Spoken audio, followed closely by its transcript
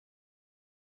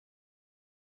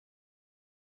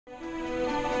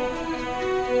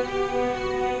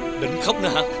Định khóc nữa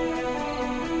hả?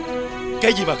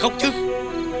 Cái gì mà khóc chứ?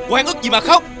 Oan ức gì mà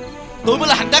khóc? Tôi mới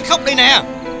là hành đáng khóc đây nè.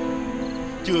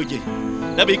 Chưa gì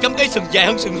đã bị cắm cái sừng dài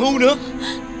hơn sừng hươu nữa.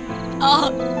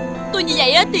 Tôi như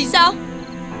vậy á thì sao?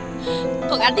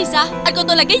 Còn anh thì sao? Anh coi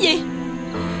tôi là cái gì?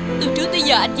 Từ trước tới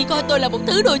giờ anh chỉ coi tôi là một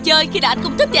thứ đồ chơi. Khi nào anh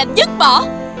không thích thì anh dứt bỏ.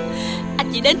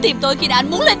 Anh chỉ đến tìm tôi khi nào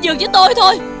anh muốn lên giường với tôi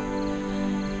thôi.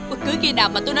 Bất cứ khi nào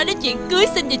mà tôi nói đến chuyện cưới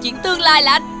xin và chuyện tương lai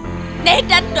là anh né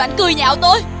tránh rồi anh cười nhạo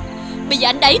tôi. Bây giờ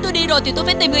anh đẩy tôi đi rồi thì tôi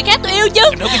phải tìm người khác tôi yêu chứ.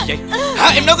 Em nói cái gì vậy? Hả?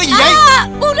 Em nói cái gì vậy?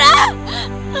 Buông ra.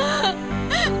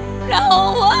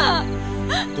 Đau quá.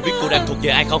 Cô biết cô đang thuộc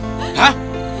về ai không? Hả?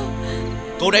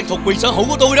 Cô đang thuộc quyền sở hữu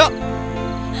của tôi đó.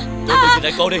 Tôi nhìn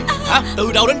lại cô đi. Hả?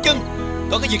 Từ đầu đến chân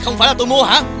có cái gì không phải là tôi mua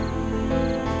hả?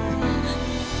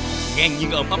 Ngang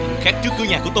nhiên ôm ấp người khác trước cửa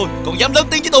nhà của tôi, còn dám lớn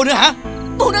tiếng với tôi nữa hả?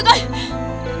 Buông ra coi.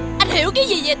 Anh hiểu cái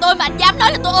gì về tôi mà anh dám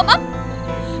nói là tôi ôm ấp?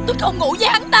 Tôi không ngủ với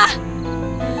hắn ta.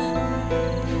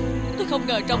 Tôi không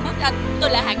ngờ trong mắt anh tôi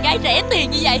là hạng gái rẻ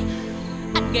tiền như vậy.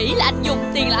 Anh nghĩ là anh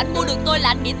dùng tiền là anh mua được tôi, là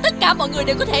anh nghĩ tất cả mọi người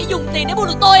đều có thể dùng tiền để mua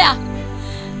được tôi à?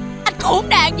 Anh khốn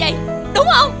nạn vậy, đúng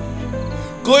không?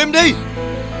 Cô im đi.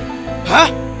 Hả?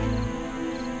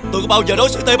 Tôi có bao giờ đối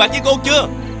xử tệ bạc với cô chưa?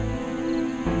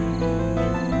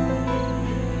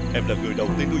 Em là người đầu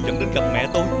tiên nuôi dẫn đến gặp mẹ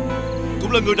tôi,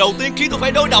 cũng là người đầu tiên khiến tôi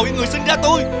phải đối đầu với người sinh ra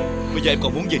tôi. Bây giờ em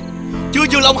còn muốn gì? Chưa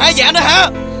vừa lòng hả dạ nữa hả?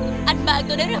 Anh mang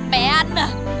tôi đến gặp mẹ anh à?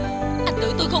 Anh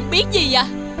tưởng tôi không biết gì à?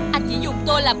 Anh chỉ dùng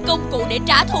tôi làm công cụ để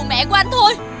trả thù mẹ của anh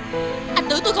thôi. Anh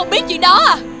tưởng tôi không biết chuyện đó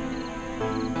à?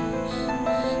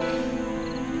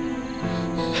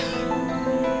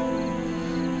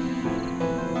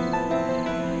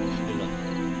 Được rồi,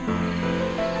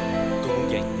 cô muốn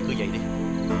vậy thì cứ vậy đi.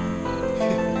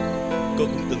 Cô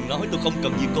cũng từng nói tôi không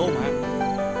cần gì cô mà.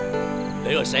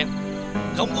 Để rồi xem,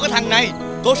 không có cái thằng này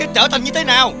cô sẽ trở thành như thế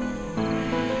nào.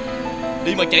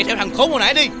 Đi mà chạy theo thằng khốn hồi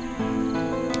nãy đi.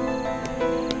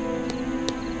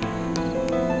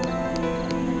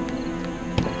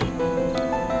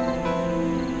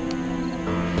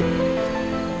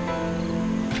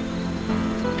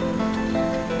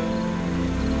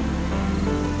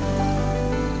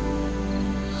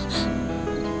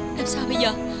 Làm sao bây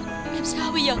giờ? Làm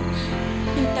sao bây giờ?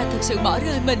 Nếu ta thực sự bỏ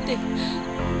rơi mình thì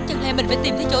chẳng lẽ mình phải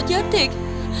tìm thấy chỗ chết thiệt?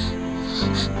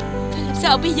 Phải làm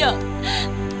sao bây giờ?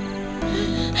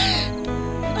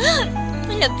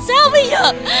 Phải làm sao bây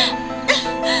giờ?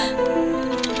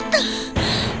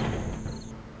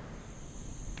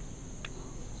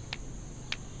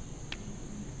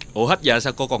 Ủa hết giờ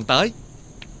sao cô còn tới?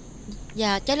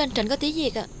 Dạ cháu lên trển có tí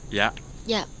việc ạ. Dạ.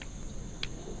 Dạ.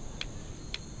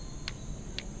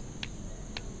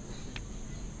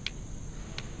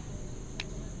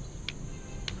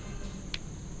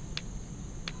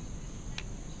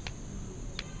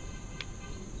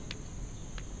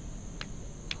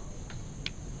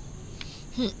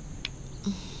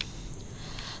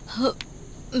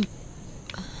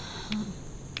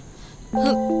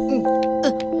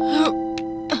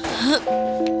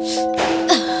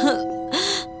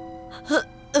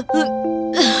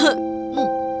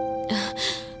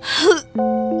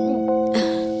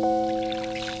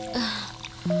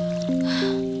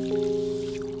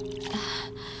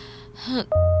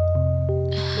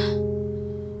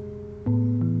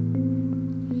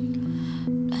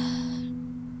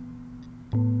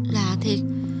 Lạ thiệt,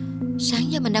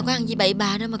 sáng giờ mình đâu có ăn gì bậy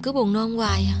bạ đâu mà cứ buồn nôn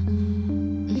hoài à.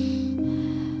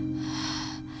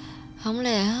 Không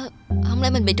lẽ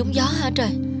mình bị trúng gió hả trời?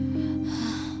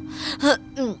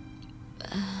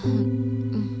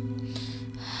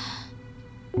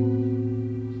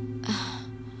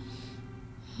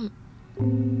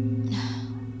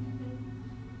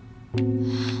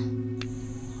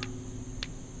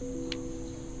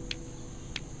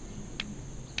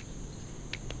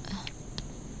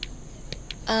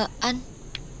 Anh.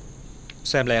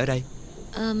 Sao em lại ở đây?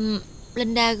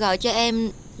 Linda gọi cho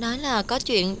em nói là có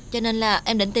chuyện, cho nên là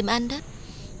em định tìm anh đó.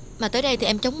 Mà tới đây thì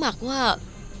em chóng mặt quá à.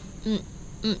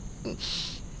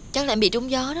 Chắc là em bị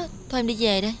trúng gió đó. Thôi em đi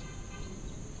về đây.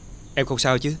 Em không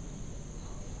sao chứ?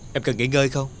 Em cần nghỉ ngơi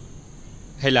không?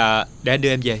 Hay là để anh đưa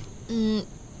em về?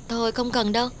 Thôi không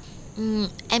cần đâu.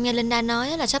 Em nghe Linda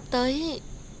nói là sắp tới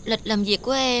lịch làm việc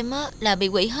của em á là bị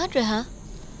hủy hết rồi hả?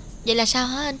 Vậy là sao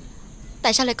hả anh?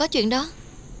 Tại sao lại có chuyện đó?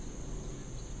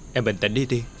 Em bình tĩnh đi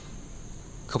Tiên.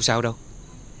 Không sao đâu.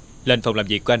 Lên phòng làm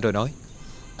việc của anh rồi nói.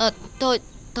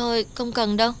 Thôi không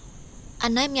cần đâu.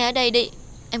 Anh nói em nghe ở đây đi.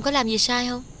 Em có làm gì sai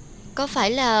không? Có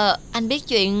phải là anh biết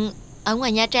chuyện ở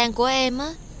ngoài Nha Trang của em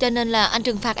á, cho nên là anh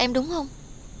trừng phạt em đúng không?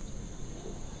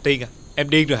 Tiên à, em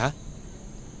điên rồi hả?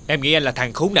 Em nghĩ anh là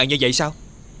thằng khốn nạn như vậy sao?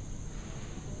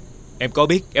 Em có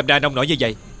biết em ra nông nổi như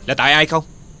vậy là là tại ai không?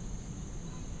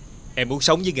 Em muốn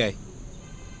sống với nghề,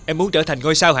 em muốn trở thành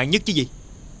ngôi sao hạng nhất chứ gì.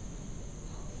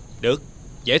 Được,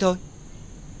 dễ thôi.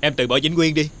 Em từ bỏ Vĩnh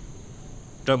Nguyên đi,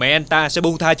 rồi mẹ anh ta sẽ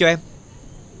buông tha cho em.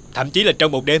 Thậm chí là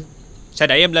trong một đêm sẽ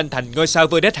đẩy em lên thành ngôi sao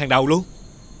vedette hàng đầu luôn.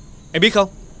 Em biết không?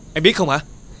 Em biết không hả?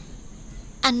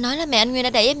 Anh nói là mẹ anh Nguyên đã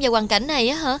đẩy em vào hoàn cảnh này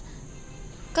á hả?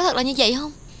 Có thật là như vậy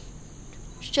không?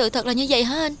 Sự thật là như vậy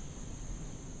hả anh?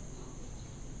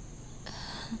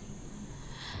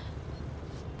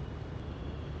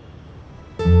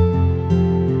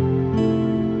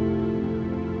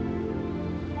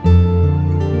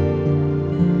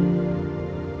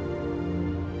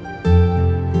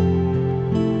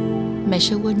 Mẹ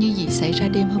sẽ quên những gì xảy ra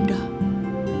đêm hôm đó.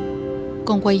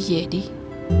 Con quay về đi.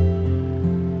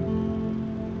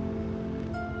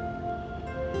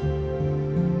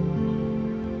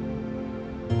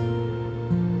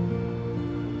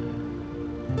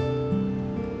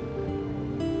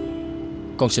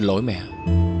 Con xin lỗi mẹ.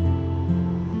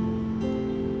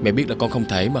 Mẹ biết là con không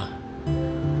thể mà.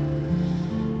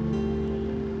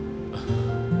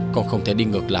 Con không thể đi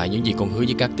ngược lại những gì con hứa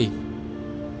với Cát Tiên.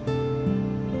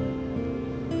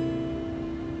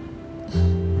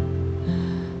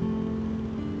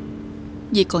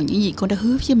 Vậy còn những gì con đã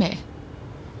hứa với mẹ?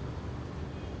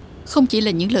 Không chỉ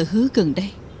là những lời hứa gần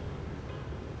đây,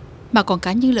 mà còn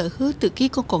cả những lời hứa từ khi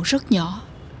con còn rất nhỏ.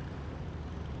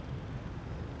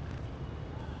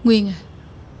 Nguyên à,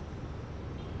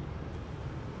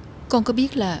 con có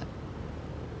biết là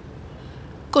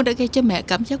con đã gây cho mẹ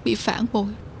cảm giác bị phản bội?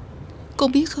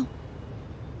 Con biết không?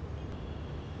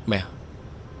 Mẹ,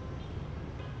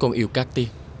 con yêu Cát Tiên,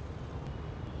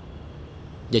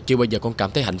 và chưa bao giờ con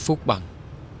cảm thấy hạnh phúc bằng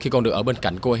khi con được ở bên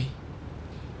cạnh cô ấy.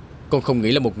 Con không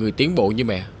nghĩ là một người tiến bộ như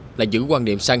mẹ lại giữ quan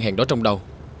niệm sang hèn đó trong đầu.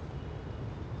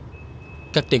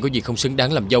 Cát Tiên có gì không xứng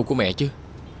đáng làm dâu của mẹ chứ?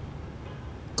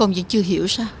 Con vẫn chưa hiểu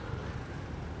sao?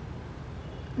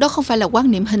 Đó không phải là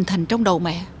quan niệm hình thành trong đầu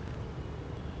mẹ.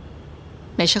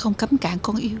 Mẹ sẽ không cấm cản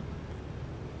con yêu.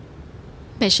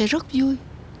 Mẹ sẽ rất vui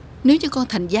nếu như con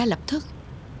thành gia lập thất,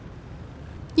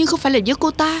 nhưng không phải là với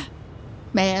cô ta.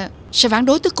 Mẹ sẽ phản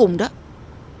đối tới cùng đó.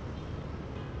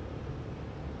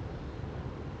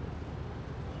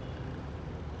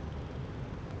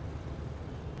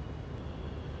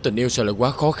 Tình yêu sao lại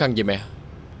quá khó khăn vậy mẹ?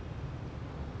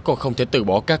 Con không thể từ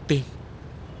bỏ Cát Tiên,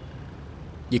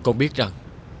 vì con biết rằng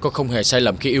con không hề sai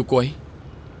lầm khi yêu cô ấy.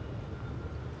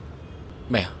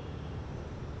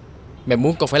 Mẹ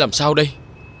muốn con phải làm sao đây?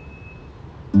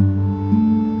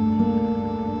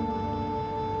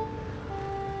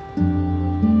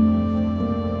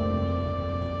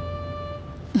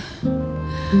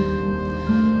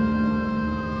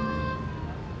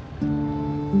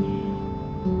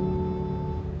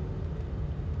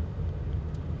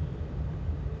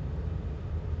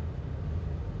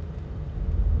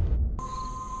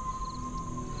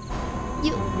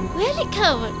 You really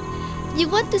clever. You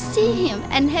want to see him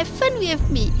and have fun with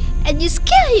me, and you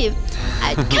scare him.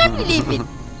 I can't believe it.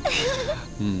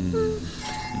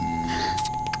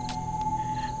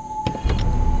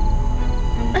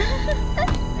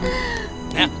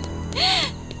 Nè,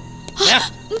 nè,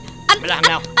 mày làm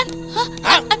nào?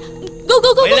 Hả? Go.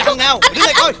 Mày làm nào? Mày đứng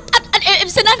đây coi. Em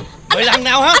xin anh. Mày làm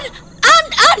nào hả?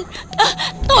 Anh.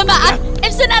 Thôi mà anh,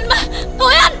 em xin anh mà.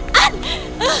 Thôi anh.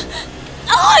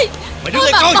 Thôi. Mày đứng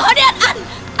đây coi. Bỏ đi anh.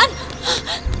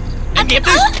 Em nghiệp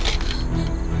đi.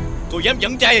 Cô dám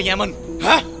dẫn trai vào nhà mình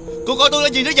hả? Cô coi tôi là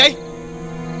gì nữa vậy?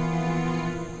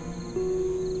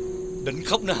 Định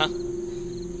khóc nữa hả?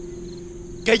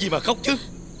 Cái gì mà khóc chứ?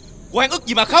 Oan ức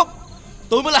gì mà khóc?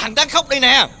 Tôi mới là thằng đáng khóc đây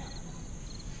nè.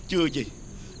 Chưa gì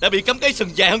đã bị cắm cái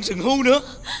sừng dài hơn sừng hưu nữa.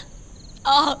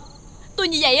 Tôi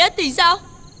như vậy á thì sao?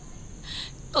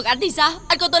 Còn anh thì sao?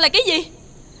 Anh coi tôi là cái gì?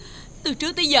 Từ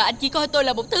trước tới giờ anh chỉ coi tôi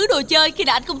là một thứ đồ chơi. Khi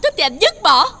nào anh không thích thì anh dứt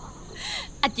bỏ.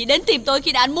 Anh chỉ đến tìm tôi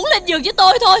khi nào anh muốn lên giường với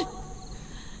tôi thôi.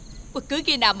 Bất cứ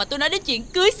khi nào mà tôi nói đến chuyện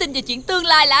cưới xin và chuyện tương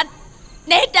lai là anh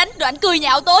né tránh rồi anh cười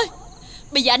nhạo tôi.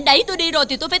 Bây giờ anh đẩy tôi đi rồi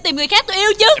thì tôi phải tìm người khác tôi yêu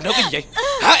chứ. Em nói cái gì vậy?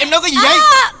 Hả? Em nói cái gì vậy?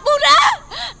 Buông ra.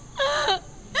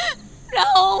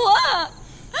 Đau quá.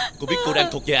 Cô biết cô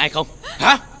đang thuộc về ai không?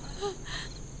 Hả?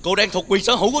 Cô đang thuộc quyền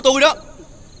sở hữu của tôi đó.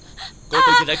 Cô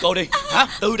tự nhìn lại cô đi. Hả?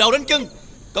 Từ đầu đến chân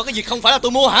có cái gì không phải là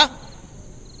tôi mua hả?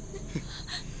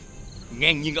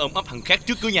 Ngang nhiên ôm ấp thằng khác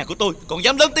trước cửa nhà của tôi, còn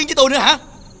dám lớn tiếng với tôi nữa hả?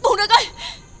 Buông ra coi.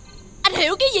 Anh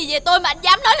hiểu cái gì về tôi mà anh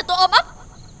dám nói là tôi ôm ấp?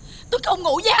 Tôi không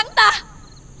ngủ với hắn ta.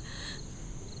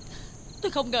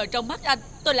 Tôi không ngờ trong mắt anh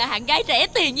tôi là hạng gái rẻ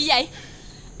tiền như vậy.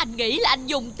 Anh nghĩ là anh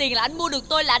dùng tiền là anh mua được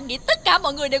tôi, là anh nghĩ tất cả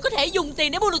mọi người đều có thể dùng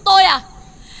tiền để mua được tôi à?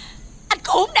 Anh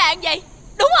khốn nạn vậy,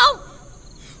 đúng không?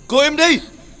 Cô im đi.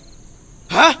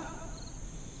 Hả?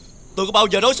 Tôi có bao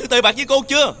giờ đối xử tệ bạc với cô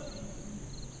chưa?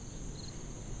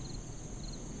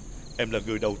 Em là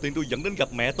người đầu tiên tôi dẫn đến gặp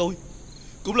mẹ tôi,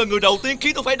 cũng là người đầu tiên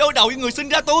khiến tôi phải đối đầu với người sinh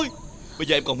ra tôi. Bây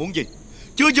giờ em còn muốn gì?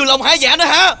 Chưa vừa lòng hả dạ nữa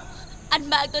hả? Anh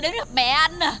mang tôi đến gặp mẹ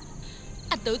anh à?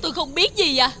 Anh tưởng tôi không biết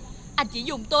gì à? Anh chỉ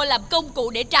dùng tôi làm công cụ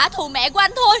để trả thù mẹ của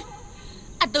anh thôi.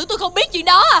 Anh tưởng tôi không biết chuyện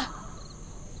đó à?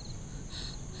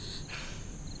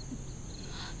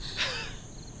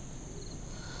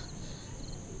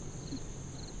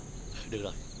 Được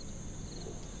rồi,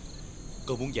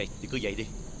 cô muốn vậy thì cứ vậy đi.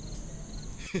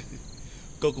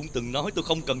 Cô cũng từng nói tôi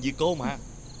không cần gì cô mà.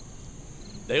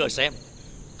 Để rồi xem,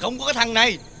 không có cái thằng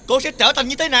này cô sẽ trở thành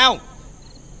như thế nào.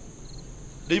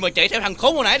 Đi mà chạy theo thằng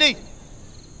khốn hồi nãy đi.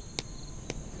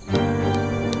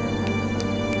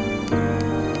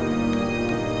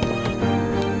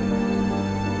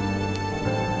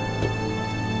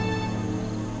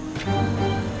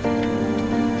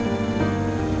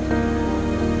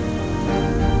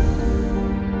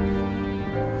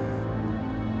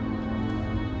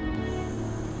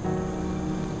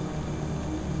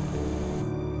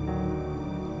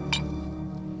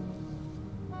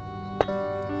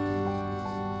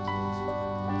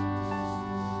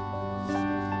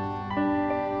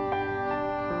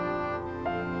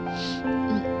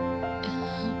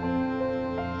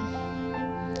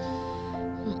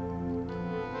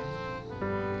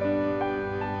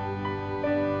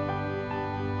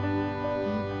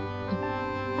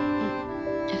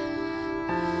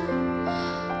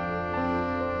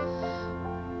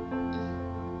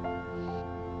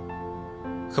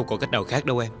 Không còn cách nào khác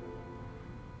đâu em.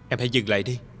 Em hãy dừng lại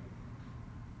đi.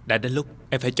 Đã đến lúc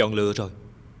em phải chọn lựa rồi.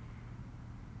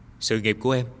 Sự nghiệp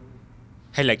của em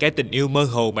hay là cái tình yêu mơ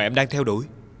hồ mà em đang theo đuổi.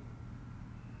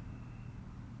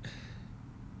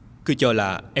 Cứ cho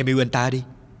là em yêu anh ta đi,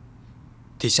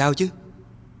 thì sao chứ?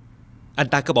 Anh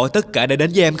ta có bỏ tất cả để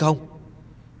đến với em không?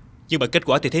 Nhưng mà kết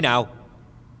quả thì thế nào?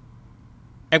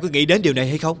 Em có nghĩ đến điều này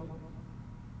hay không?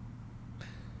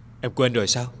 Em quên rồi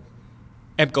sao?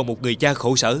 Em còn một người cha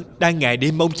khổ sở đang ngày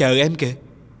đêm mong chờ em kìa.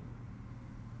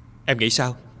 Em nghĩ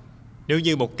sao nếu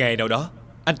như một ngày nào đó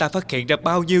anh ta phát hiện ra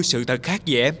bao nhiêu sự thật khác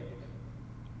về em?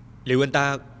 Liệu anh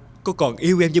ta có còn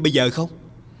yêu em như bây giờ không?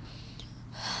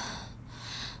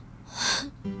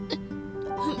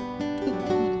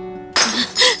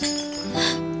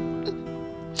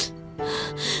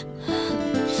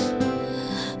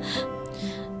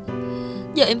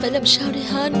 Giờ em phải làm sao đây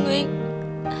hả anh Nguyên?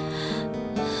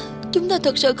 Chúng ta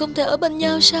thật sự không thể ở bên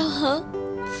nhau sao hả?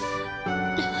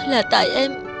 Là tại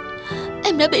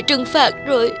em đã bị trừng phạt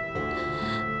rồi.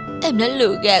 Em đã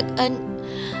lừa gạt anh.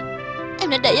 Em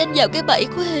đã đẩy anh vào cái bẫy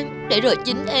của em, để rồi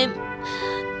chính em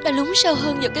đã lún sâu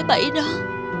hơn vào cái bẫy đó.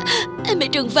 Em bị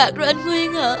trừng phạt rồi anh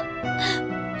Nguyên ạ.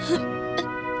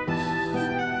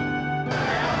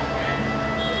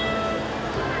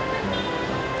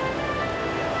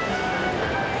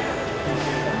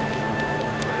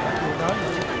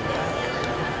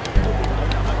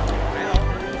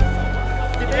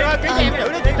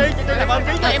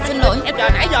 Xin lỗi. Em chờ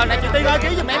nãy giờ này, chị Tiên ơi, ký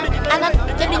giùm em đi. Anh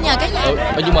cho em đi nhờ cái gì?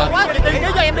 Nhưng mà Quá, chị Tiên ký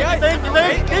cho em đi, chị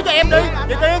Tiên, ký cho em đi.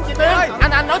 Chị Tiên.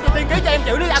 Anh nói chị Tiên ký cho em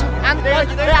chữ đi anh.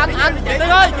 Chị Tiên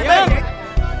ơi, chị Tiên.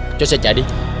 cho xe chạy đi.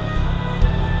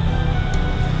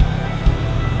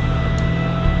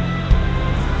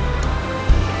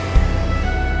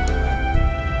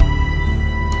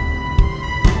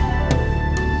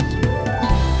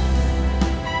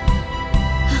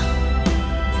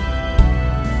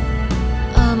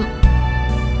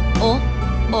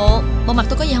 Bộ mặt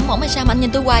tôi có gì không ổn hay sao mà anh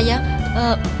nhìn tôi hoài vậy?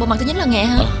 Bộ mặt tôi dính là nghẹ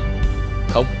hả?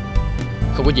 Không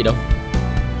có gì đâu.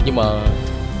 Nhưng mà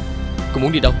cô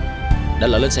muốn đi đâu? Đã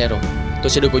lỡ lên xe rồi, tôi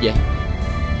sẽ đưa cô về.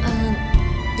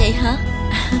 Vậy hả?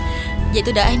 Vậy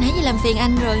tôi đợi ai nấy như làm phiền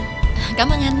anh rồi. Cảm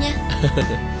ơn anh nha.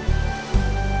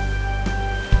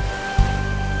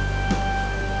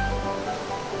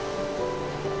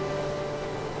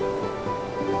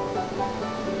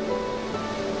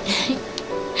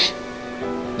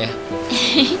 Nè,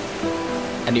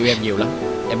 anh yêu em nhiều lắm,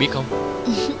 em biết không?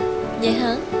 Vậy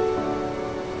hả?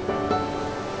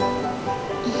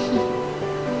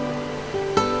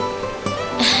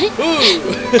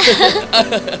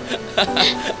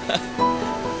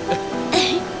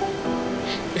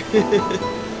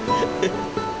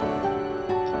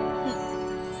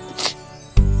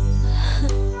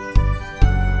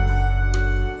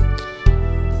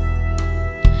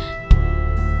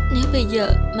 Nếu bây giờ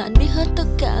mà anh biết hết tất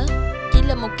cả chỉ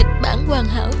là một kịch bản hoàn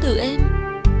hảo từ em,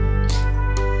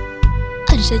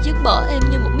 anh sẽ dứt bỏ em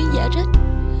như một miếng giả rách,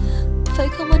 phải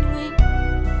không anh Nguyên?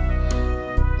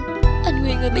 Anh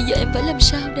Nguyên ơi, bây giờ em phải làm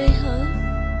sao đây hả?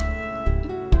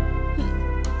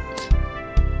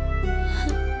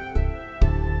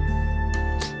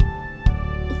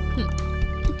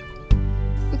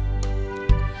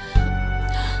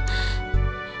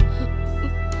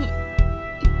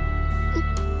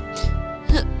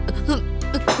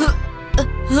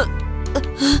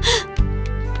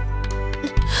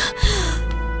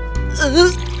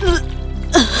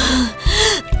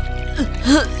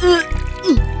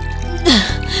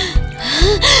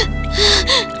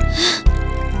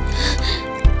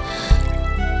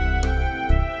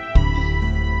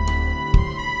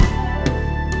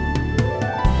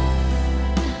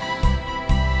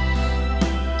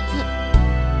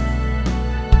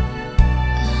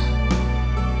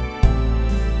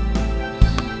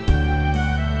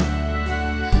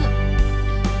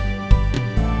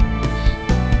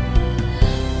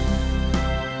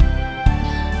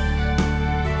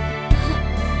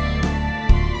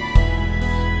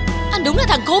 đúng là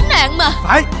thằng khốn nạn mà.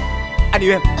 Phải, anh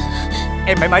yêu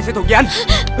em mãi mãi sẽ thuộc về anh.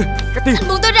 Cát Tiên, Anh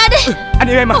buông tôi ra đi. anh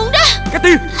yêu em mà. Buông ra. Cát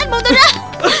Tiên, Anh buông tôi ra.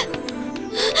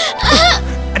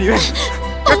 anh yêu em.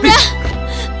 Buông ra.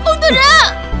 Buông tôi ra.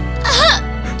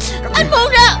 Anh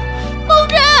buông ra. Buông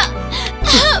ra.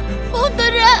 Buông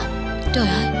tôi ra. Trời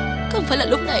ơi, không phải là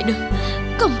lúc này được.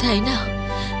 Không thể nào.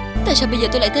 Tại sao bây giờ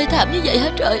tôi lại thê thảm như vậy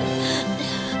hả trời?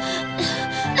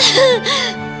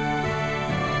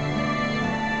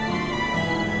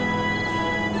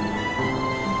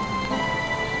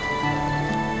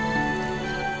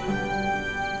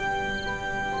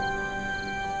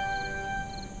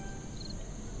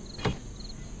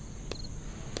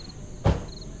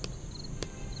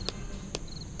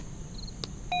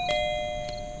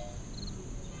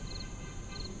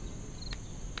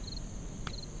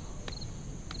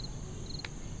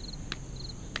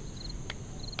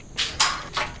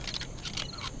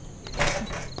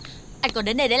 Anh còn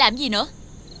đến đây để làm gì nữa?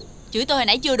 Chửi tôi hồi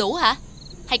nãy chưa đủ hả?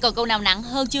 Hay còn câu nào nặng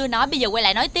hơn chưa nói, bây giờ quay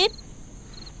lại nói tiếp?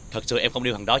 Thật sự em không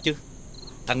yêu thằng đó chứ?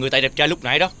 Thằng người tay đẹp trai lúc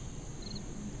nãy đó.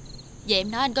 Vậy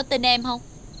em nói anh có tin em không?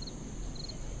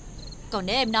 Còn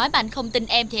nếu em nói mà anh không tin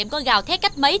em thì em có gào thét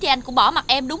cách mấy thì anh cũng bỏ mặc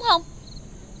em đúng không?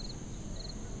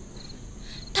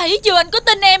 Thấy chưa, anh có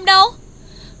tin em đâu.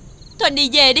 Thôi anh đi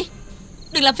về đi,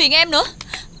 đừng làm phiền em nữa.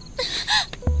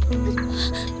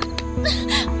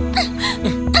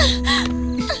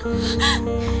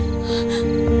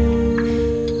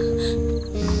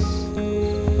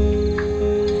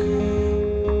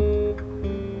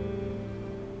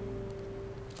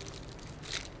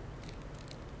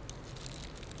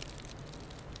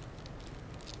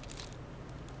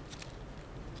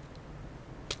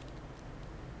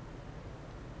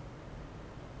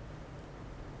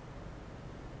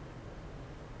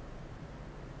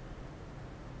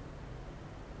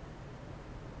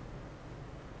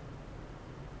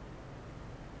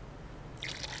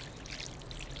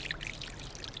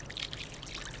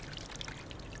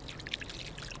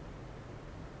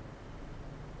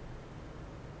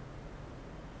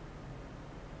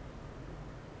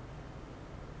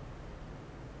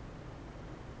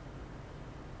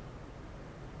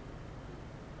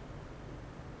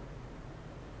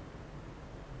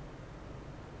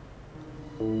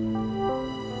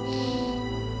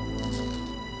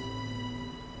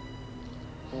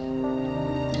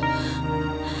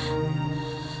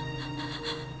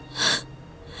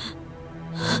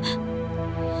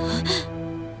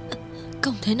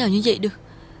 Không thể nào như vậy được.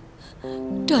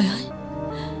 Trời ơi,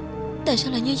 tại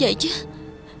sao lại như vậy chứ?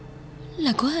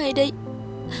 Là của ai đây?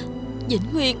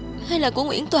 Vĩnh Nguyên hay là của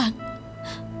Nguyễn Toàn?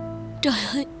 Trời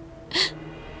ơi,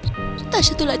 tại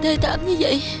sao tôi lại thê thảm như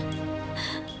vậy?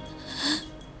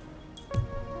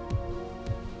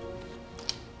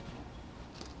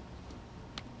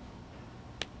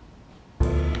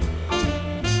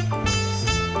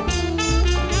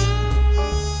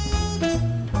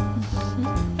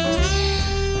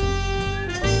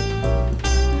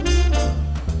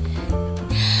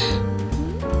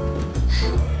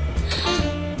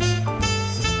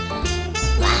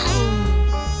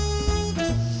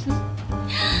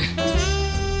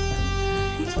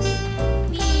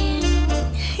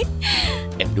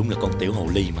 Đúng là con tiểu hồ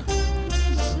ly mà.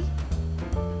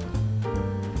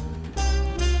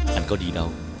 Anh có đi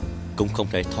đâu cũng không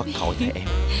thể thoát khỏi tay em.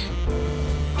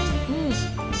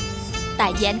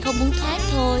 Tại vì anh không muốn thoát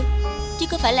thôi, chứ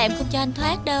có phải là em không cho anh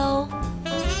thoát đâu.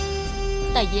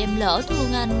 Tại vì em lỡ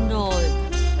thương anh rồi.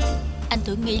 Anh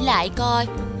thử nghĩ lại coi,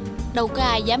 đâu có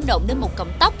ai dám động đến một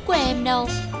cọng tóc của em đâu.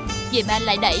 Vậy mà anh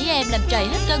lại đẩy em làm trầy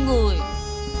hết cả người.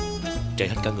 Trầy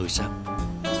hết cả người sao?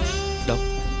 Đâu,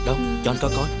 đâu, cho anh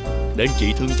coi coi, để anh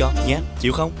chị thương cho nhé,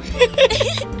 chịu không?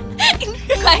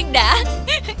 Khoan đã.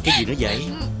 Cái gì nữa vậy?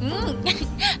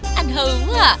 Anh hư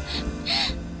quá à.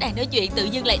 Đang nói chuyện tự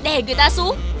dưng lại đè người ta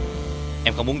xuống.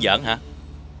 Em không muốn giỡn hả?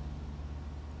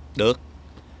 Được,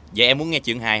 vậy em muốn nghe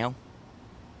chuyện hài không?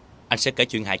 Anh sẽ kể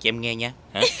chuyện hài cho em nghe nha.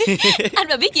 Hả? Anh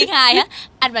mà biết chuyện hài hả?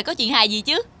 Anh mà có chuyện hài gì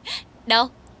chứ? Đâu,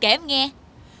 kể em nghe.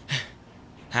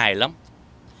 Hài lắm.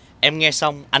 Em nghe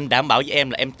xong anh đảm bảo với em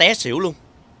là em té xỉu luôn.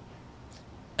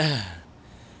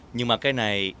 Nhưng mà cái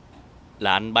này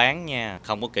là anh bán nha,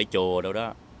 không có kể chùa đâu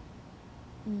đó.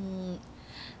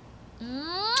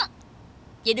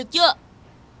 Vậy được chưa?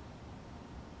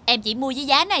 Em chỉ mua với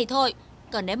giá này thôi.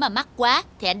 Còn nếu mà mắc quá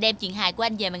thì anh đem chuyện hài của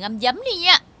anh về mà ngâm giấm đi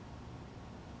nha.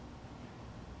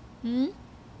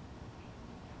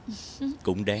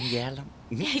 Cũng đáng giá lắm.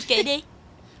 Kể đi.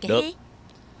 Kể được. đi.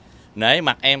 Nể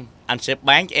mặt em, anh sẽ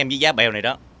bán cho em với giá bèo này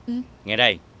đó. Nghe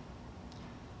đây.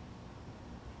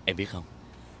 Em biết không,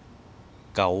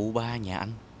 cậu ba nhà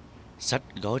anh xách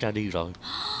gói ra đi rồi.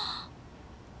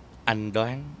 Anh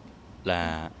đoán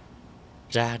là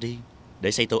ra đi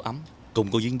để xây tổ ấm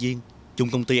cùng cô diễn viên chung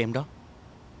công ty em đó.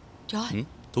 Trời,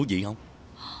 thú vị không?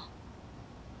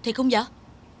 thiệt không vậy?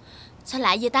 Sao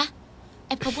lạ vậy ta?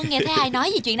 Em không có nghe thấy ai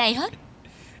nói về chuyện này hết.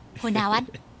 Hồi nào anh?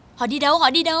 Họ đi đâu? Họ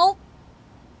đi đâu?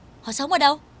 Họ sống ở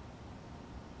đâu?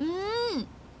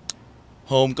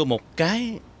 Hôn có một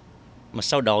cái mà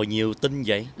sao đòi nhiều tin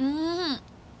vậy?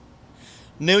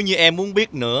 Nếu như em muốn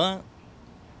biết nữa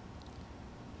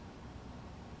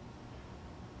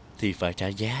thì phải trả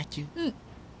giá chứ.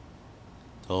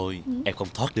 Thôi em không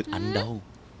thoát được anh đâu.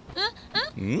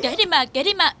 Kể đi mà, kể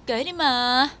đi mà, kể đi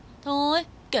mà. Thôi,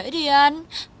 kể đi anh.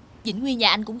 Vĩnh Nguyên nhà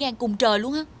anh cũng gan cùng trời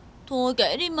luôn ha. Thôi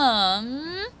kể đi mà.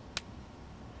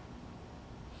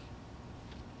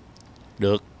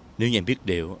 Được, nếu như em biết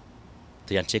điều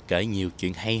thì anh sẽ kể nhiều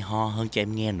chuyện hay ho hơn cho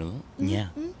em nghe nữa nha.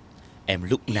 Em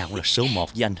lúc nào cũng là số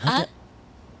 1 với anh hết á.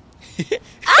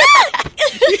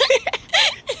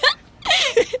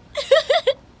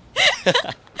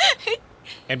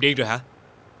 Em điên rồi hả?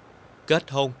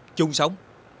 Kết hôn, chung sống.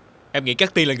 Em nghĩ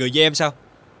Cát Tiên là người với em sao?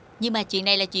 Nhưng mà chuyện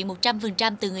này là chuyện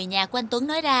 100% từ người nhà của anh Tuấn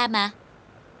nói ra mà.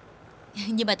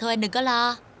 Nhưng mà thôi anh đừng có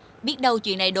lo. Biết đâu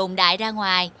chuyện này đồn đại ra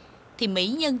ngoài thì mỹ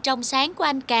nhân trong sáng của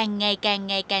anh càng ngày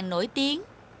càng nổi tiếng.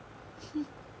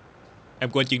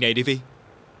 Em quên chuyện này đi Phi.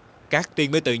 Cát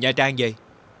Tiên mới từ Nha Trang về,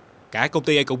 cả công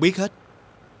ty ai cũng biết hết.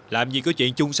 Làm gì có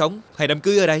chuyện chung sống hay đám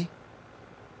cưới ở đây.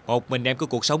 Một mình em có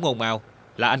cuộc sống ồn ào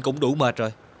là anh cũng đủ mệt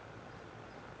rồi.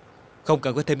 Không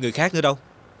cần có thêm người khác nữa đâu.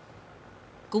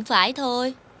 Cũng phải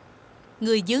thôi.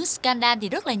 Người dướng scandal thì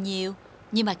rất là nhiều,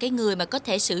 nhưng mà cái người mà có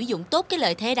thể sử dụng tốt cái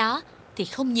lợi thế đó thì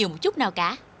không nhiều một chút nào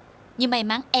cả. Nhưng may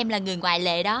mắn em là người ngoại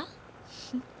lệ đó.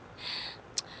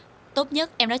 Tốt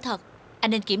nhất em nói thật,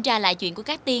 anh nên kiểm tra lại chuyện của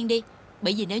Cát Tiên đi.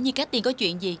 Bởi vì nếu như Cát Tiên có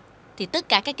chuyện gì thì tất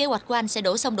cả các kế hoạch của anh sẽ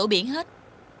đổ sông đổ biển hết.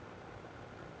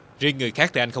 Riêng người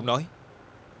khác thì anh không nói,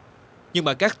 nhưng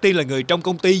mà Cát Tiên là người trong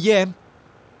công ty với em.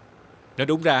 Nói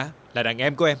đúng ra là đàn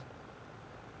em của em.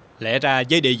 Lẽ ra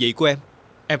với địa vị của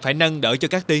em phải nâng đỡ cho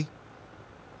Cát Tiên.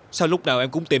 Sao lúc nào em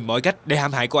cũng tìm mọi cách để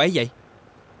hãm hại cô ấy vậy?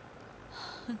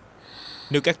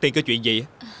 Nếu Cát Tiên có chuyện gì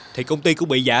thì công ty cũng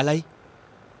bị dạ lây.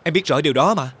 Em biết rõ điều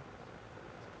đó mà.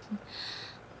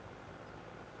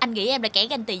 Anh nghĩ em là kẻ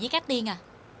ganh tị với Cát Tiên à?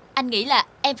 Anh nghĩ là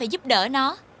em phải giúp đỡ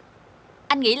nó.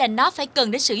 Anh nghĩ là nó phải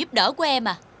cần đến sự giúp đỡ của em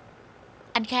à?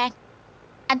 Anh Khang,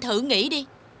 anh thử nghĩ đi.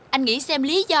 Anh nghĩ xem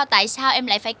lý do tại sao em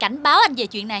lại phải cảnh báo anh về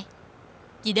chuyện này.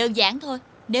 Vì đơn giản thôi.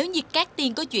 Nếu như Cát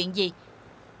Tiên có chuyện gì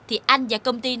thì anh và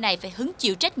công ty này phải hứng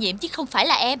chịu trách nhiệm chứ không phải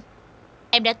là em.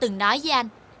 Em đã từng nói với anh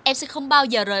em sẽ không bao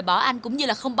giờ rời bỏ anh, cũng như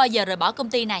là không bao giờ rời bỏ công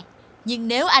ty này. Nhưng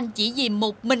nếu anh chỉ vì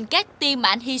một mình Cát Tiên mà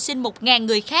anh hy sinh 1000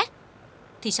 người khác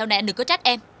thì sau này anh đừng có trách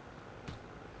em.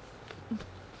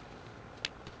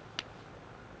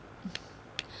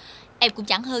 Em cũng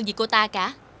chẳng hơn gì cô ta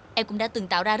cả. Em cũng đã từng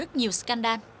tạo ra rất nhiều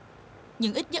scandal,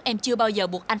 nhưng ít nhất em chưa bao giờ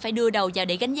buộc anh phải đưa đầu vào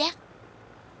để gánh vác.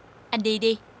 Anh đi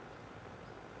đi,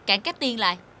 cản Cát Tiên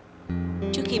lại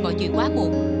trước khi mọi chuyện quá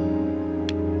muộn.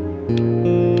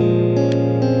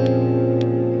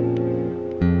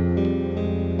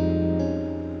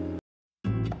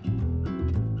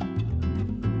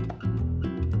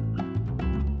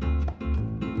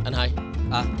 Anh Hai.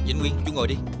 Vĩnh Nguyên, chú ngồi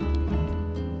đi.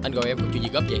 Anh gọi em có chuyện gì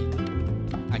gấp vậy?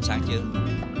 Ăn sáng chưa?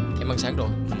 Em ăn sáng rồi.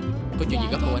 Có chuyện gì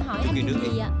gấp không anh? Hỏi anh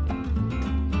chuyện gì ạ?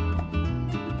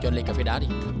 Cho anh ly cà phê đá đi.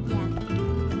 Dạ.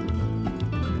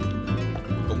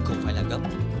 Cũng không phải là gấp.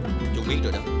 Chú biết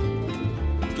rồi đó.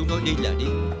 Chú nói đi là đi,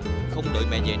 không đợi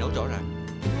mẹ về nói rõ ràng.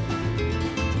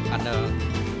 Anh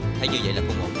thấy như vậy là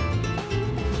không ổn.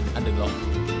 Anh đừng lo,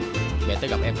 mẹ tới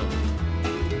gặp em rồi.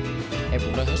 Em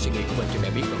cũng nói hết suy nghĩ của mình cho mẹ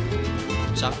biết rồi.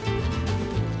 Sao?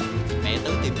 Mẹ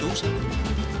tới tìm chú sao?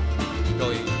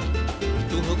 Rồi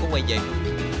chú hứa có quay về không?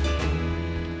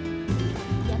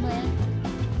 Dạ mời anh.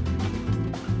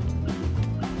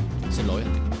 Xin lỗi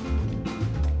anh,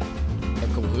 em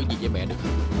không hứa gì với mẹ được.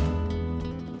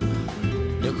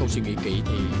 Nếu không suy nghĩ kỹ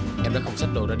thì em đã không xách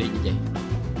đồ ra đi như vậy.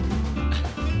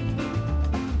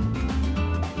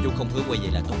 Chú không hứa quay về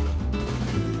là tốt rồi.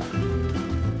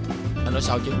 Anh nói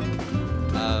sao chứ?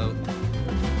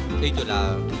 Ý tôi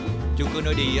là chú cứ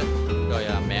nói đi á, rồi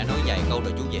mẹ nói vài câu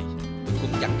rồi chú về,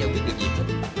 cũng chẳng giải quyết được gì hết.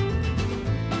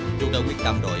 Chú đã quyết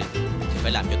tâm rồi thì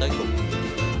phải làm cho tới cùng.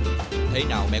 Thế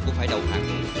nào mẹ cũng phải đầu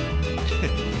hàng.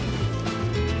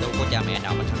 Đâu có cha mẹ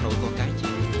nào mà thắng nổi con cái chứ.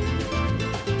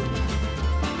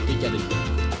 Với gia đình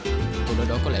tôi nói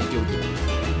đó có lẽ vô dụng.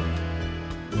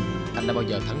 Anh đã bao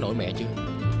giờ thắng nổi mẹ chưa?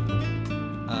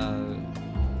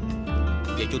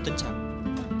 Vậy chú tính sao?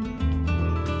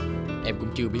 Em cũng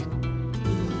chưa biết.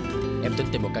 Em tính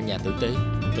tìm một căn nhà tử tế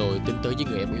rồi tính tới với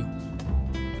người em yêu.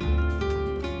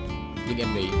 Nhưng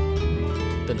em nghĩ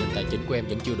tình hình tài chính của em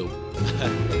vẫn chưa đủ.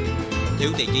 Thiếu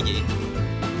tiền chứ gì.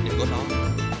 Đừng có lo.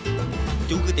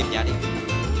 Chú cứ tìm nhà đi.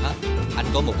 Hả? Anh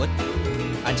có một ít,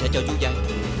 anh sẽ cho chú vay.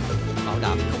 Bảo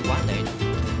đảm không quá tệ đâu.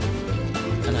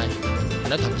 Anh hai, anh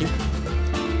nói thật chứ.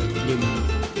 Nhưng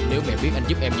nếu mẹ biết anh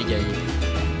giúp em như vậy.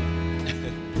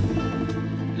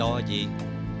 Lo gì?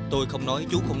 Tôi không nói,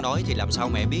 chú không nói thì làm sao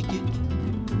mẹ biết chứ.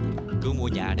 Cứ mua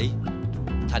nhà đi,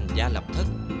 thành gia lập thất,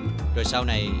 rồi sau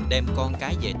này đem con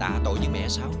cái về tạ tội với mẹ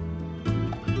sao?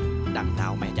 Đằng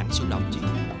nào mẹ chẳng xúc động chứ.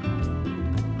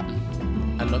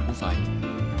 Anh nói cũng phải.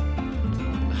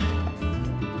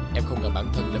 Em không ngờ bản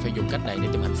thân lại phải dùng cách này để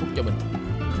tìm hạnh phúc cho mình.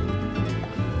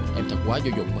 Em thật quá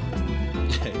vô dụng mà.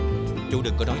 Chú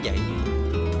đừng có nói vậy.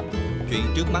 Chuyện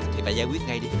trước mắt thì phải giải quyết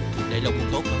ngay đi, để lâu không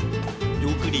tốt đâu. Chú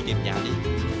cứ đi tìm nhà đi.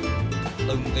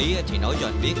 Ưng ý thì nói cho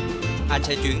anh biết, anh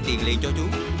sẽ chuyển tiền liền cho chú.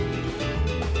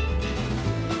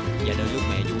 Và đợi lúc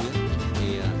mẹ vui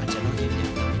thì anh sẽ nói thêm nha.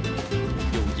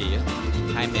 Dù gì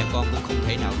hai mẹ con cũng không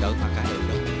thể nào đỡ mà cả đời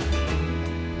đâu.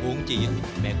 Huống chi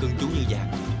mẹ cưng chú như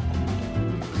vàng.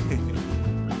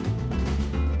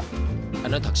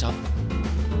 Anh nói thật sao?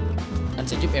 Anh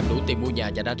sẽ giúp em đủ tiền mua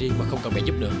nhà và ra riêng mà không cần mẹ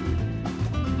giúp nữa.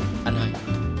 Anh hai,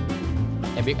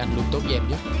 em biết anh luôn tốt với em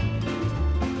nhất.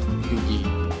 Dù gì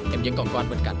em vẫn còn có anh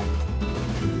bên cạnh.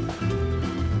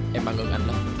 Em mang ơn anh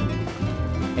lắm.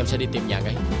 Em sẽ đi tìm nhà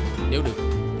ngay. Nếu được,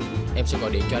 em sẽ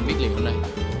gọi điện cho anh biết liền hôm nay.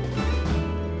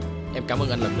 Em cảm ơn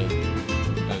anh lần nữa.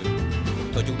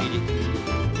 Thôi chú đi đi.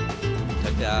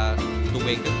 Thật ra tôi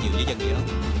quen rất nhiều với dân nghĩa,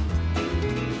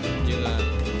 nhưng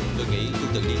tôi nghĩ chú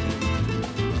tự đi thôi.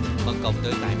 Mất công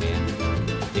tới tại mẹ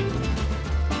thì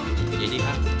vậy đi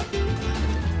ha.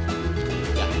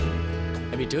 Dạ,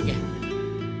 em đi trước nha.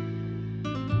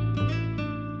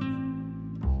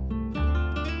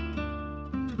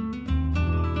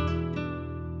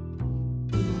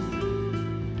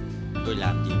 Tôi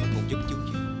làm gì mà không giúp chú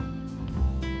chứ?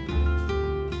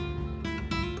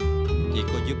 Chỉ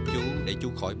có giúp chú để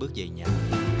chú khỏi bước về nhà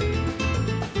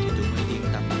thì tôi mới yên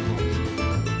tâm con.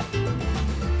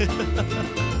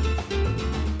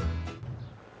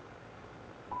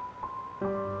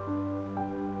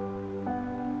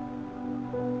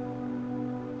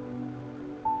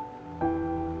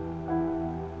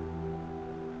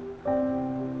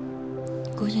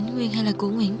 Của Vĩnh Nguyên hay là của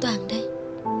Nguyễn Toàn đây?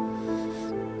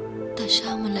 Tại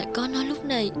sao mình lại có nó lúc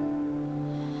này?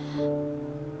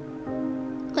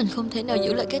 Mình không thể nào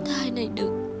giữ lại cái thai này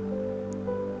được.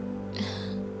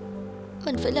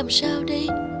 Mình phải làm sao đây?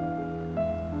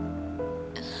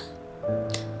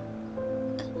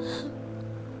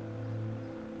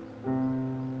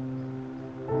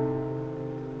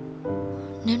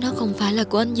 Nếu nó không phải là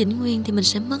của anh Vĩnh Nguyên thì mình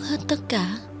sẽ mất hết tất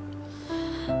cả.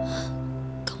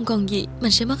 Không còn gì,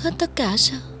 mình sẽ mất hết tất cả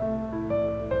sao?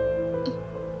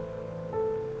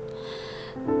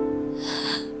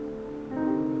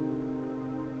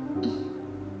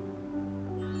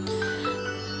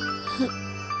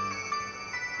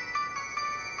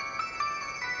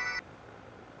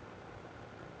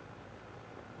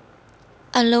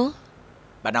 Alo.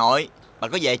 Bà nội, bà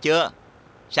có về chưa?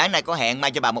 Sáng nay có hẹn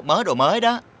may cho bà một mớ đồ mới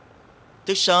đó.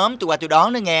 Thức sớm tôi qua tôi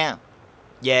đón đó nghe.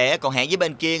 Về còn hẹn với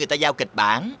bên kia người ta giao kịch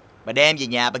bản. Bà đem về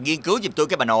nhà bà nghiên cứu giùm tôi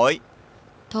cái bà nội.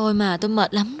 Thôi mà tôi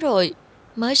mệt lắm rồi.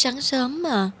 Mới sáng sớm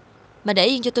mà. Bà để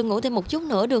yên cho tôi ngủ thêm một chút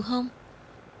nữa được không?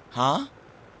 Hả?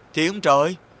 Thì không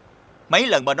trời. Mấy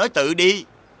lần bà nói tự đi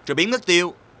rồi biến mất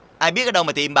tiêu. Ai biết ở đâu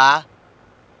mà tìm bà.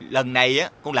 Lần này á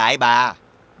con lại bà.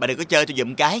 Bà đừng có chơi tôi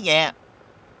giùm cái nghe.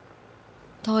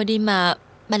 Thôi đi mà.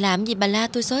 Bà làm gì bà la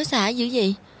tôi xối xả dữ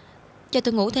vậy? Cho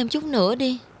tôi ngủ thêm chút nữa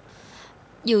đi.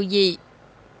 Dù gì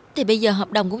thì bây giờ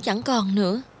hợp đồng cũng chẳng còn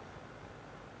nữa.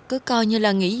 Cứ coi như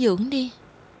là nghỉ dưỡng đi.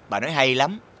 Bà nói hay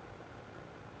lắm.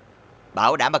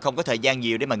 Bảo đảm bà không có thời gian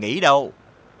nhiều để mà nghỉ đâu.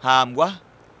 Hàm quá.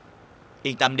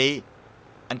 Yên tâm đi.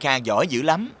 Anh Khang giỏi dữ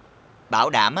lắm. Bảo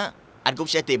đảm á anh cũng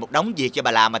sẽ tìm một đống việc cho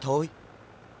bà làm mà thôi.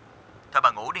 Thôi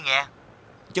bà ngủ đi nghe.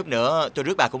 Chút nữa tôi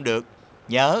rước bà cũng được.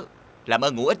 Nhớ làm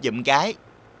ơn ngủ ít giùm cái.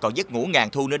 Còn giấc ngủ ngàn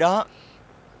thu nữa đó.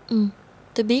 Ừ,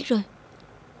 tôi biết rồi.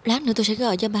 Lát nữa tôi sẽ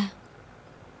gọi cho bà.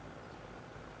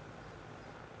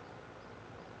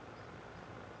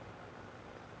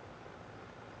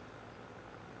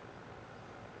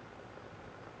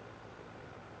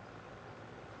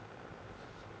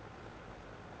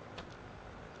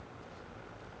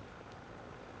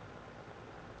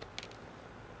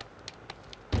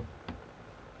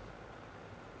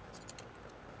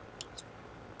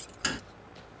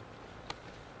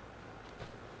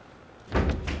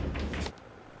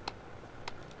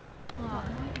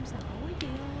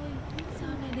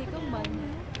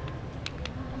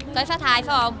 Tới phá thai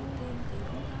phải không?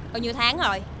 Bao nhiêu tháng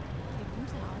rồi?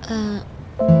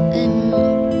 Em...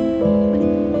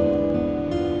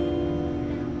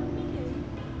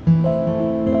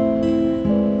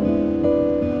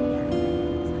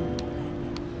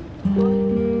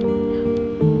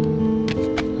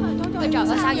 Ôi trời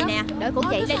ơi, sao vậy nè? Đợi cũng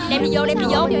vậy. Đem đi vô, đem đi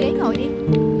vô. Ghế ngồi đi.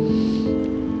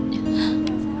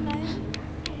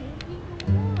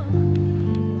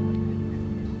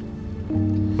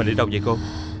 Mình đi đâu vậy cô?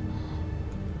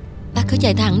 Bác cứ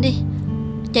chạy thẳng đi,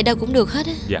 chạy đâu cũng được hết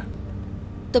á. Dạ.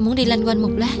 Tôi muốn đi lanh quanh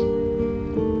một lát.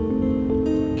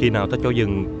 Khi nào tới chỗ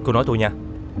dừng cô nói tôi nha.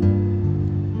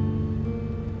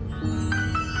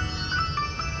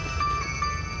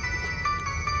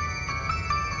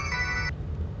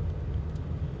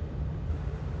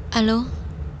 Alo.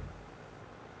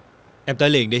 Em tới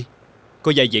liền đi.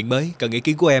 Có vai diễn mới cần ý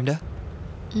kiến của em đó.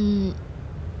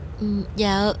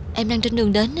 Dạ em đang trên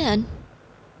đường đến nè anh.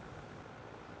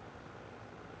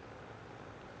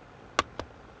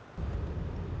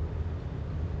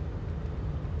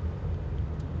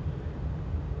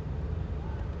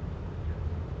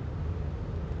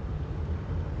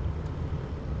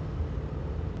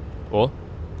 Ủa,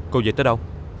 cô về tới đâu?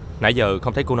 Nãy giờ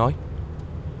không thấy cô nói.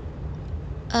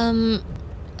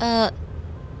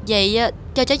 Vậy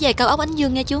cho cháu về cao ốc Ánh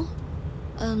Dương nghe chú.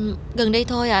 Gần đây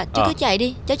thôi à. Chú cứ chạy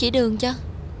đi, cháu chỉ đường cho.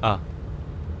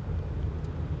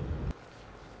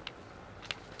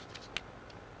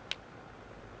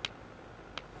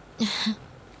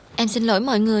 Em xin lỗi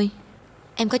mọi người,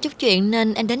 em có chút chuyện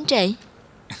nên em đến trễ.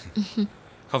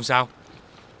 Không sao.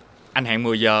 Anh hẹn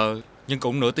 10 giờ nhưng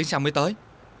cũng nửa tiếng sau mới tới.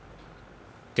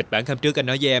 Kịch bản hôm trước anh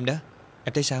nói với em đó,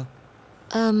 em thấy sao?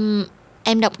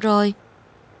 Em đọc rồi,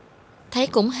 thấy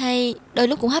cũng hay, đôi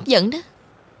lúc cũng hấp dẫn đó.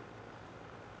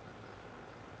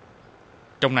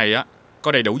 Trong này á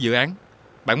có đầy đủ dự án,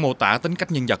 bản mô tả tính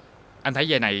cách nhân vật. Anh thấy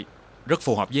vai này rất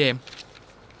phù hợp với em.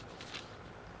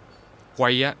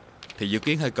 Quay á thì dự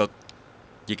kiến hơi cực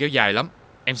vì kéo dài lắm.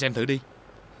 Em xem thử đi.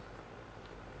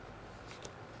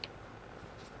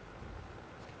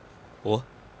 Ủa,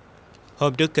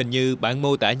 hôm trước hình như bản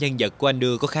mô tả nhân vật của anh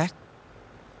đưa có khác.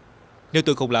 Nếu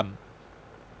tôi không lầm,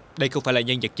 đây không phải là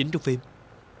nhân vật chính trong phim.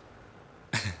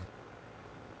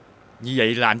 Như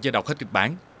vậy là anh chưa đọc hết kịch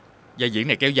bản. Vai diễn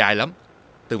này kéo dài lắm,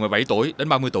 từ 17 tuổi đến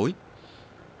 30 tuổi.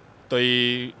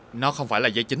 Tuy nó không phải là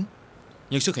vai chính,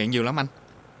 nhưng xuất hiện nhiều lắm anh.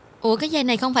 Ủa, cái vai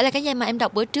này không phải là cái vai mà em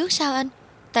đọc bữa trước sao anh?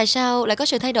 Tại sao lại có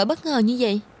sự thay đổi bất ngờ như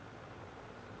vậy?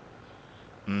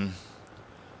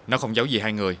 Nó không giấu gì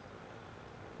hai người.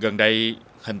 Gần đây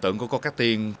hình tượng của cô Cát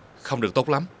Tiên không được tốt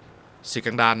lắm.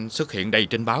 Scandal xuất hiện đầy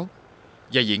trên báo.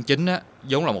 Vai diễn chính á,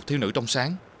 vốn là một thiếu nữ trong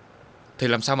sáng, thì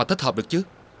làm sao mà thích hợp được chứ?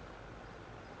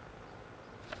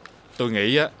 Tôi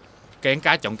nghĩ á, kén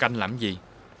cá chọn canh làm gì?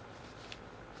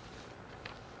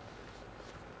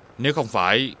 Nếu không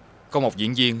phải có một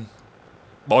diễn viên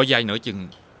bỏ vai nửa chừng,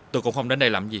 tôi cũng không đến đây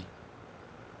làm gì.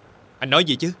 Anh nói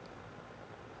gì chứ?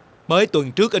 Mới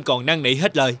tuần trước anh còn năn nỉ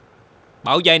hết lời,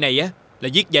 bảo vai này á là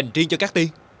viết dành riêng cho Cát Tiên,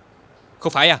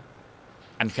 không phải à?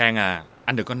 Anh Khang à,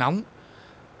 anh đừng có nóng.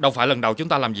 Đâu phải lần đầu chúng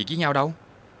ta làm việc với nhau đâu.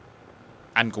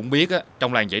 Anh cũng biết á,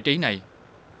 trong làng giải trí này,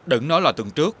 đừng nói là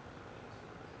tuần trước,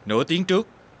 nửa tiếng trước,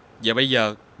 và bây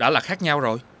giờ đã là khác nhau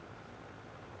rồi.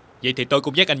 Vậy thì tôi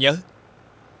cũng nhắc anh nhớ.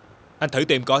 Anh thử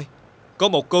tìm coi, có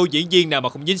một cô diễn viên nào mà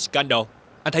không dính scandal.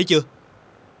 Anh thấy chưa?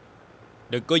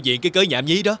 Đừng có diện cái cớ nhảm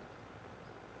nhí đó.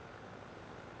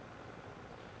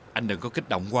 Anh đừng có kích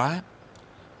động quá.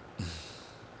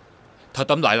 Thôi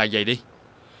tóm lại là vậy đi.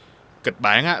 Kịch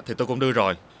bản á thì tôi cũng đưa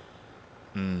rồi.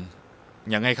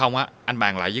 Nhận hay không á, anh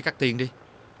bàn lại với Cát Tiên đi,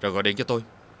 rồi gọi điện cho tôi.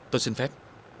 Tôi xin phép.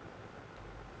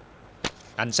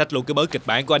 Anh xách luôn cái bớ kịch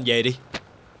bản của anh về đi.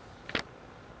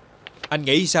 Anh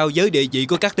nghĩ sao với địa vị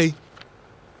của Cát Tiên?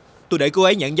 Tôi để cô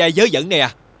ấy nhận vai vớ vẩn này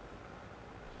à?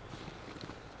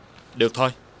 Được thôi.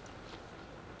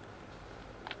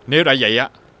 Nếu đã vậy á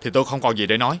thì tôi không còn gì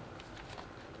để nói.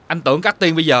 Anh tưởng Cát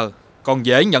Tiên bây giờ còn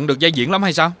dễ nhận được vai diễn lắm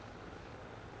hay sao?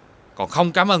 Còn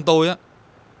không cảm ơn tôi á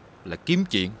là kiếm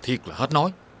chuyện thiệt là hết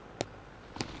nói.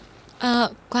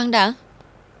 Khoan đã.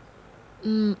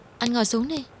 Anh ngồi xuống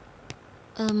đi.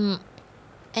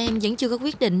 Em vẫn chưa có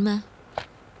quyết định mà.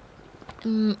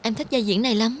 Em thích vai diễn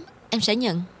này lắm, em sẽ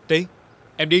nhận. Tiên,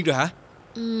 em điên rồi hả?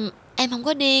 Em không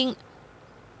có điên,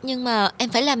 nhưng mà em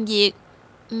phải làm việc.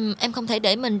 Em không thể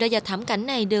để mình rơi vào thảm cảnh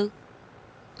này được.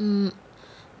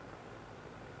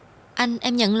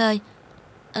 Em nhận lời.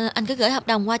 Anh cứ gửi hợp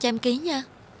đồng qua cho em ký nha.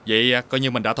 Vậy coi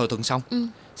như mình đã thỏa thuận xong.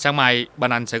 Sáng mai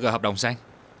bên anh sẽ gửi hợp đồng sang.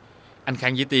 Anh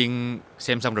Khang với Tiên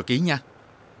xem xong rồi ký nha.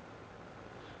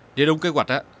 Nếu đúng kế hoạch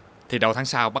á thì đầu tháng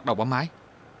sau bắt đầu bấm máy.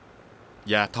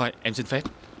 Dạ thôi em xin phép.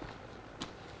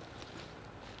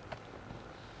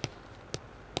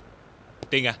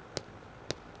 Tiên à,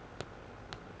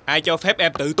 ai cho phép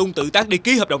em tự tung tự tác đi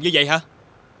ký hợp đồng như vậy hả?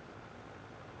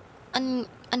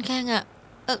 Anh Khang à.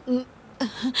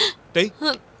 Tiên,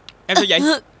 em sao vậy?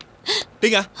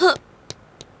 Tiên à.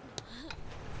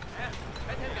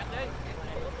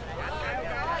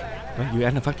 Đó, dự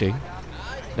án đang phát triển.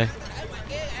 Đây.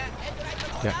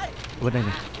 Dạ, bên đây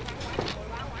nè.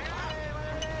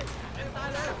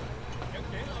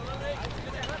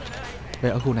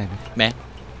 Đây ở khu này nè. Mẹ,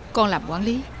 Con làm quản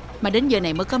lý mà đến giờ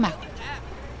này mới có mặt,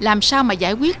 làm sao mà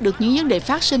giải quyết được những vấn đề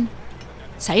phát sinh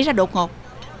xảy ra đột ngột?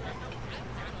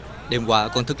 đêm qua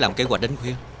con thức làm kế hoạch đến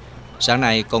khuya. Sáng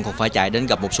nay con còn phải chạy đến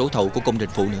gặp một số thầu của công trình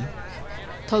phụ nữa.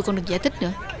 Thôi con đừng giải thích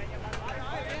nữa.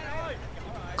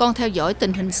 Con theo dõi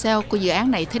tình hình sale của dự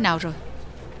án này thế nào rồi?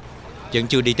 Vẫn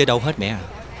chưa đi tới đâu hết mẹ à.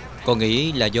 Con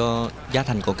nghĩ là do giá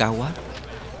thành còn cao quá.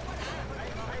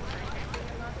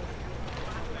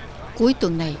 Cuối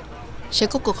tuần này sẽ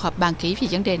có cuộc họp bàn kỹ về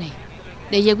vấn đề này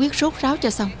để giải quyết rốt ráo cho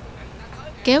xong.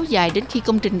 Kéo dài đến khi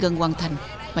công trình gần hoàn thành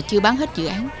mà chưa bán hết dự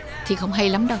án thì không hay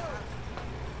lắm đâu.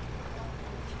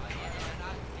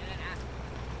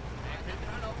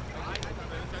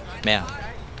 Mẹ à,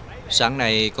 sáng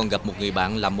nay con gặp một người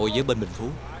bạn làm môi giới bên Bình Phú.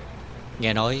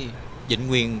 Nghe nói Vĩnh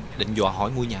Nguyên định dọa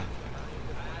hỏi mua nhà.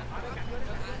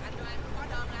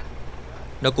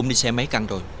 Nó cũng đi xem mấy căn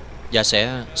rồi và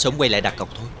sẽ sớm quay lại đặt cọc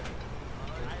thôi.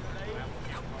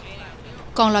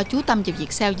 Con lo chú tâm vào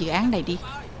việc sale dự án này đi.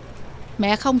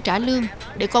 Mẹ không trả lương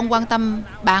để con quan tâm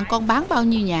bạn con bán bao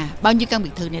nhiêu nhà, bao nhiêu căn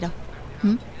biệt thự này đâu.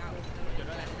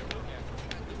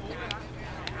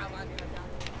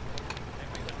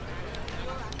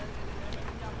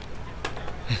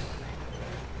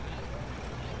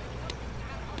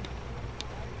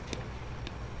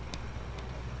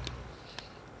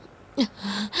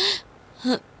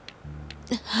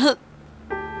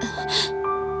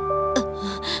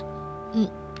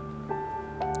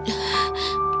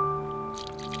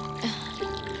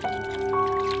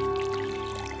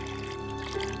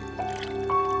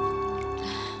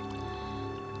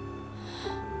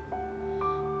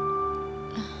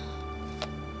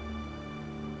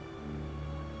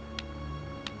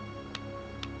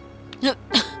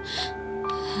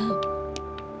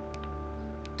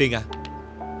 Tiên à,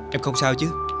 em không sao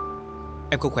chứ?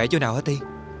 Em không khỏe chỗ nào hả Tiên?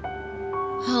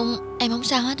 Không, em không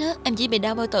sao hết á. Em chỉ bị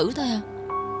đau bao tử thôi à.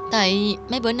 Tại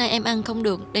mấy bữa nay em ăn không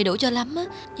được đầy đủ cho lắm á,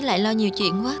 với lại lo nhiều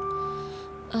chuyện quá.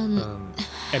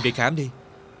 Em đi khám đi.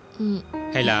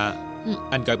 Hay là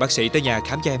anh gọi bác sĩ tới nhà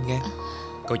khám cho em nghe.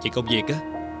 Còn chuyện công việc á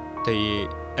thì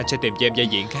anh sẽ tìm cho em vai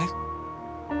diễn khác.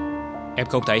 Em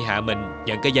không thể hạ mình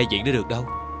nhận cái vai diễn đó được đâu.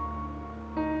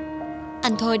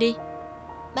 Anh thôi đi.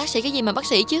 Bác sĩ cái gì mà bác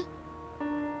sĩ chứ.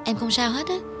 Em không sao hết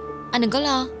á, anh đừng có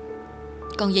lo.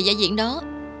 Còn về vai diễn đó,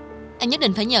 em nhất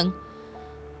định phải nhận.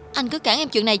 Anh cứ cản em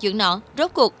chuyện này chuyện nọ,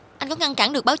 rốt cuộc anh có ngăn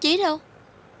cản được báo chí đâu.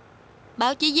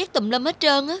 Báo chí viết tùm lum hết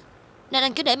trơn á, nên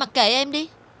anh cứ để mặc kệ em đi.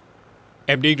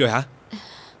 Em điên rồi hả?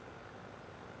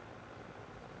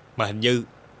 Mà hình như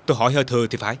tôi hỏi hơi thừa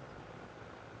thì phải.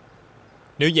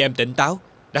 Nếu như em tỉnh táo,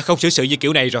 đã không xử sự như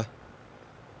kiểu này rồi.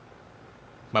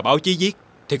 Mà báo chí viết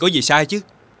thì có gì sai chứ.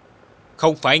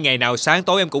 Không phải ngày nào sáng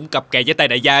tối em cũng cặp kè với tay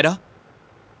đại gia đó,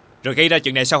 rồi gây ra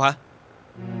chuyện này sao hả?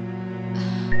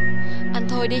 Anh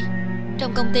thôi đi.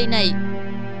 Trong công ty này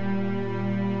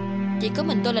chỉ có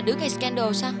mình tôi là đứa gây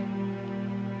scandal sao?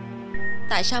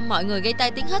 Tại sao mọi người gây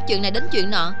tai tiếng hết chuyện này đến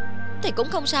chuyện nọ thì cũng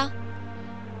không sao,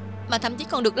 mà thậm chí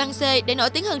còn được lăng xê để nổi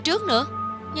tiếng hơn trước nữa.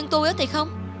 Nhưng tôi á thì không.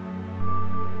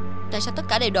 Tại sao tất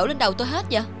cả đều đổ lên đầu tôi hết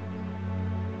vậy?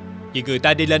 Vì người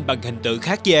ta đi lên bằng hình tượng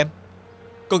khác với em.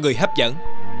 Có người hấp dẫn,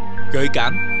 gợi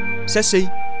cảm, sexy.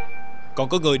 Còn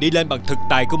có người đi lên bằng thực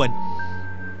tài của mình.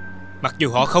 Mặc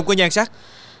dù họ không có nhan sắc,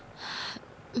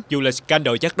 dù là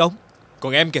scandal chắc đóng.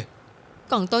 Còn em kìa.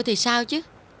 Còn tôi thì sao chứ?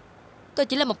 Tôi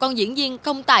chỉ là một con diễn viên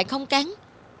không tài không cán,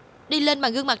 đi lên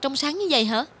bằng gương mặt trong sáng như vậy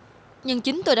hả? Nhưng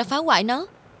chính tôi đã phá hoại nó.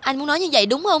 Anh muốn nói như vậy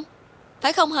đúng không?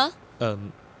 Phải không hả?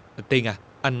 Tiên à,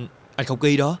 anh không có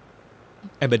ý đó.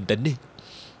 Em bình tĩnh đi.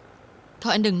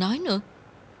 Thôi anh đừng nói nữa.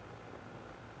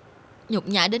 Nhục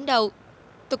nhã đến đâu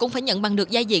tôi cũng phải nhận bằng được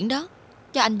vai diễn đó.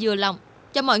 Cho anh vừa lòng,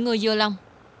 cho mọi người vừa lòng,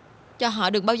 cho họ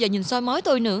đừng bao giờ nhìn soi mói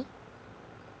tôi nữa.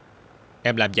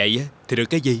 Em làm vậy á thì được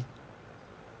cái gì?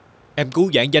 Em cứu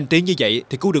vãn danh tiếng như vậy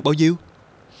thì cứu được bao nhiêu?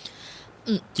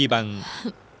 Chỉ bằng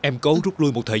em cố rút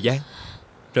lui một thời gian,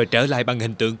 rồi trở lại bằng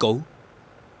hình tượng cũ.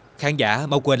 Khán giả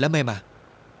mau quên lắm em à.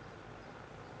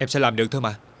 Em sẽ làm được thôi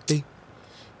mà, Tiên.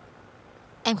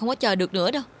 Em không có chờ được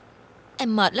nữa đâu.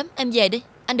 Em mệt lắm, em về đi.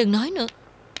 Anh đừng nói nữa.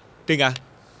 Tiên à,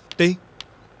 Tiên.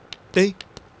 Tiên,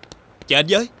 chờ anh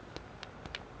với.